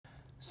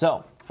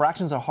So,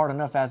 fractions are hard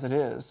enough as it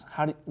is.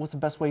 What's the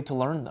best way to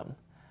learn them?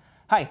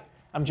 Hi,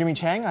 I'm Jimmy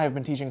Chang. I have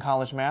been teaching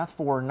college math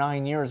for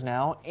 9 years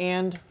now,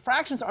 and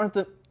fractions aren't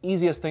the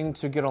easiest thing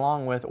to get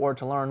along with or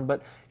to learn,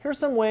 but here's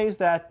some ways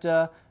that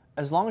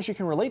as long as you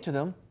can relate to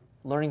them,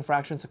 learning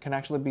fractions can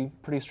actually be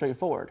pretty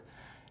straightforward.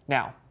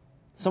 Now,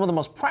 some of the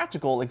most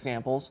practical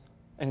examples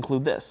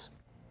include this.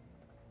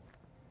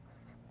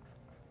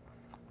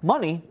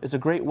 Money is a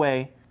great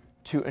way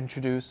to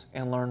introduce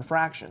and learn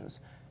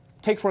fractions.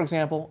 Take, for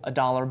example, a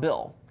dollar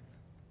bill.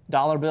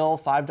 Dollar bill,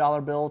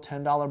 $5 bill,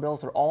 $10 bills,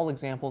 they're all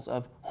examples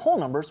of whole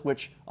numbers,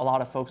 which a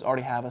lot of folks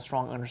already have a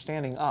strong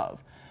understanding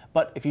of.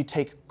 But if you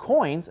take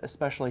coins,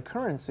 especially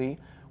currency,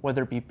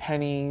 whether it be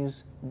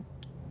pennies,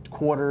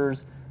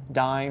 quarters,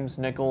 dimes,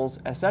 nickels,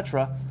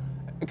 etc.,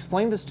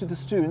 explain this to the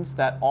students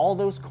that all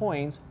those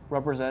coins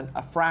represent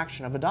a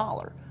fraction of a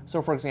dollar.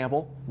 So for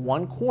example,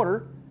 1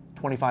 quarter,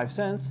 25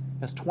 cents,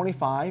 is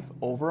 25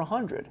 over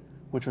 100,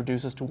 which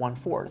reduces to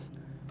 1/4.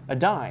 A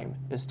dime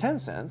is 10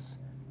 cents,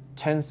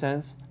 10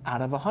 cents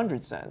out of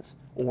 100 cents,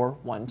 or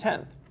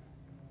 1/10.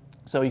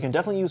 So you can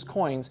definitely use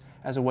coins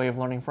as a way of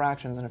learning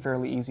fractions in a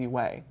fairly easy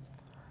way.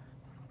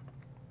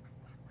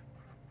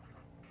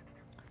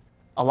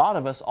 A lot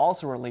of us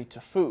also relate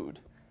to food.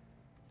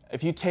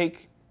 If you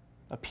take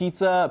a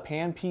pizza, a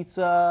pan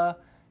pizza,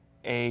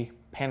 a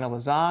pan of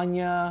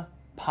lasagna,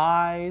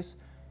 pies,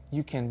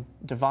 you can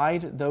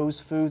divide those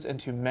foods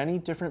into many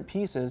different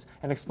pieces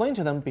and explain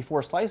to them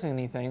before slicing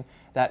anything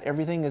that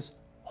everything is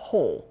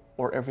whole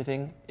or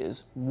everything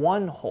is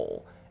one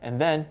whole. And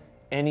then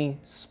any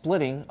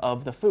splitting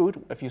of the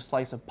food, if you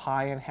slice a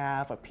pie in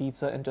half, a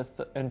pizza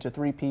into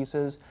 3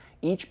 pieces,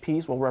 each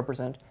piece will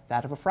represent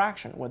that of a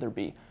fraction, whether it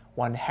be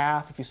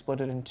 1/2 if you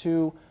split it in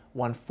 2,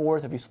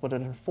 1/4 if you split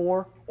it in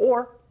 4,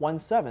 or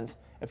 1/7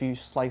 if you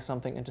slice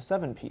something into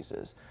 7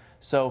 pieces.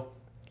 So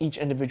each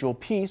individual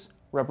piece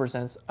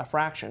represents a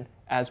fraction,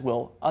 as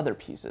will other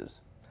pieces.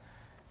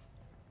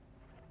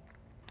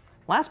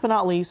 Last but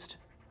not least,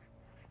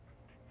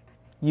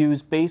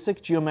 use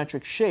basic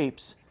geometric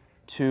shapes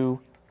to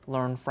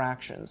learn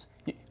fractions.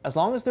 As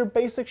long as they're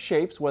basic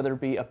shapes, whether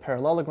it be a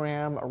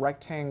parallelogram, a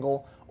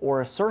rectangle, or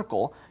a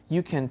circle,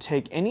 you can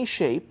take any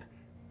shape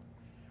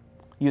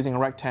using a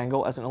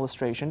rectangle as an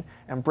illustration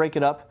and break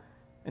it up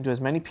into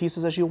as many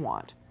pieces as you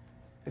want.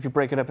 If you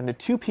break it up into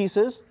 2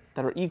 pieces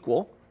that are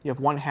equal, you have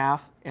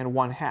 1/2 and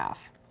 1/2.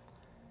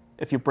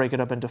 If you break it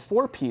up into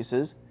 4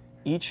 pieces,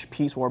 each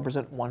piece will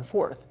represent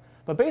 1/4.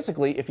 But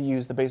basically, if you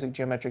use the basic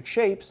geometric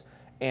shapes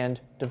and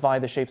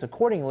divide the shapes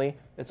accordingly,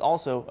 it's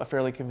also a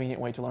fairly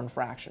convenient way to learn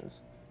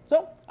fractions.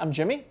 So, I'm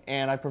Jimmy,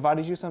 and I've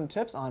provided you some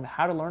tips on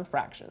how to learn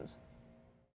fractions.